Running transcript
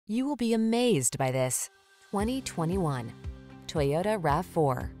You will be amazed by this 2021 Toyota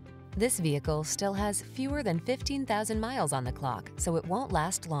RAV4. This vehicle still has fewer than 15,000 miles on the clock, so it won't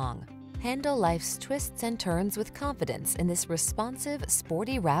last long. Handle life's twists and turns with confidence in this responsive,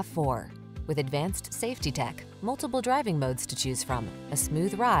 sporty RAV4. With advanced safety tech, multiple driving modes to choose from, a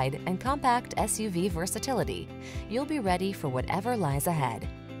smooth ride, and compact SUV versatility, you'll be ready for whatever lies ahead.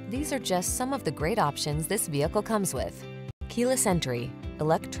 These are just some of the great options this vehicle comes with: keyless entry,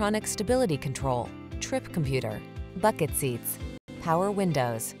 electronic stability control, trip computer, bucket seats, power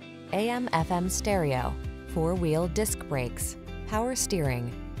windows, AM/FM stereo, four-wheel disc brakes, power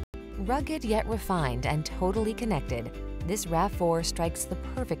steering. Rugged yet refined and totally connected, this RAV4 strikes the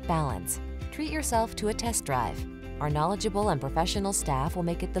perfect balance. Treat yourself to a test drive. Our knowledgeable and professional staff will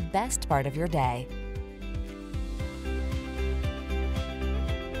make it the best part of your day.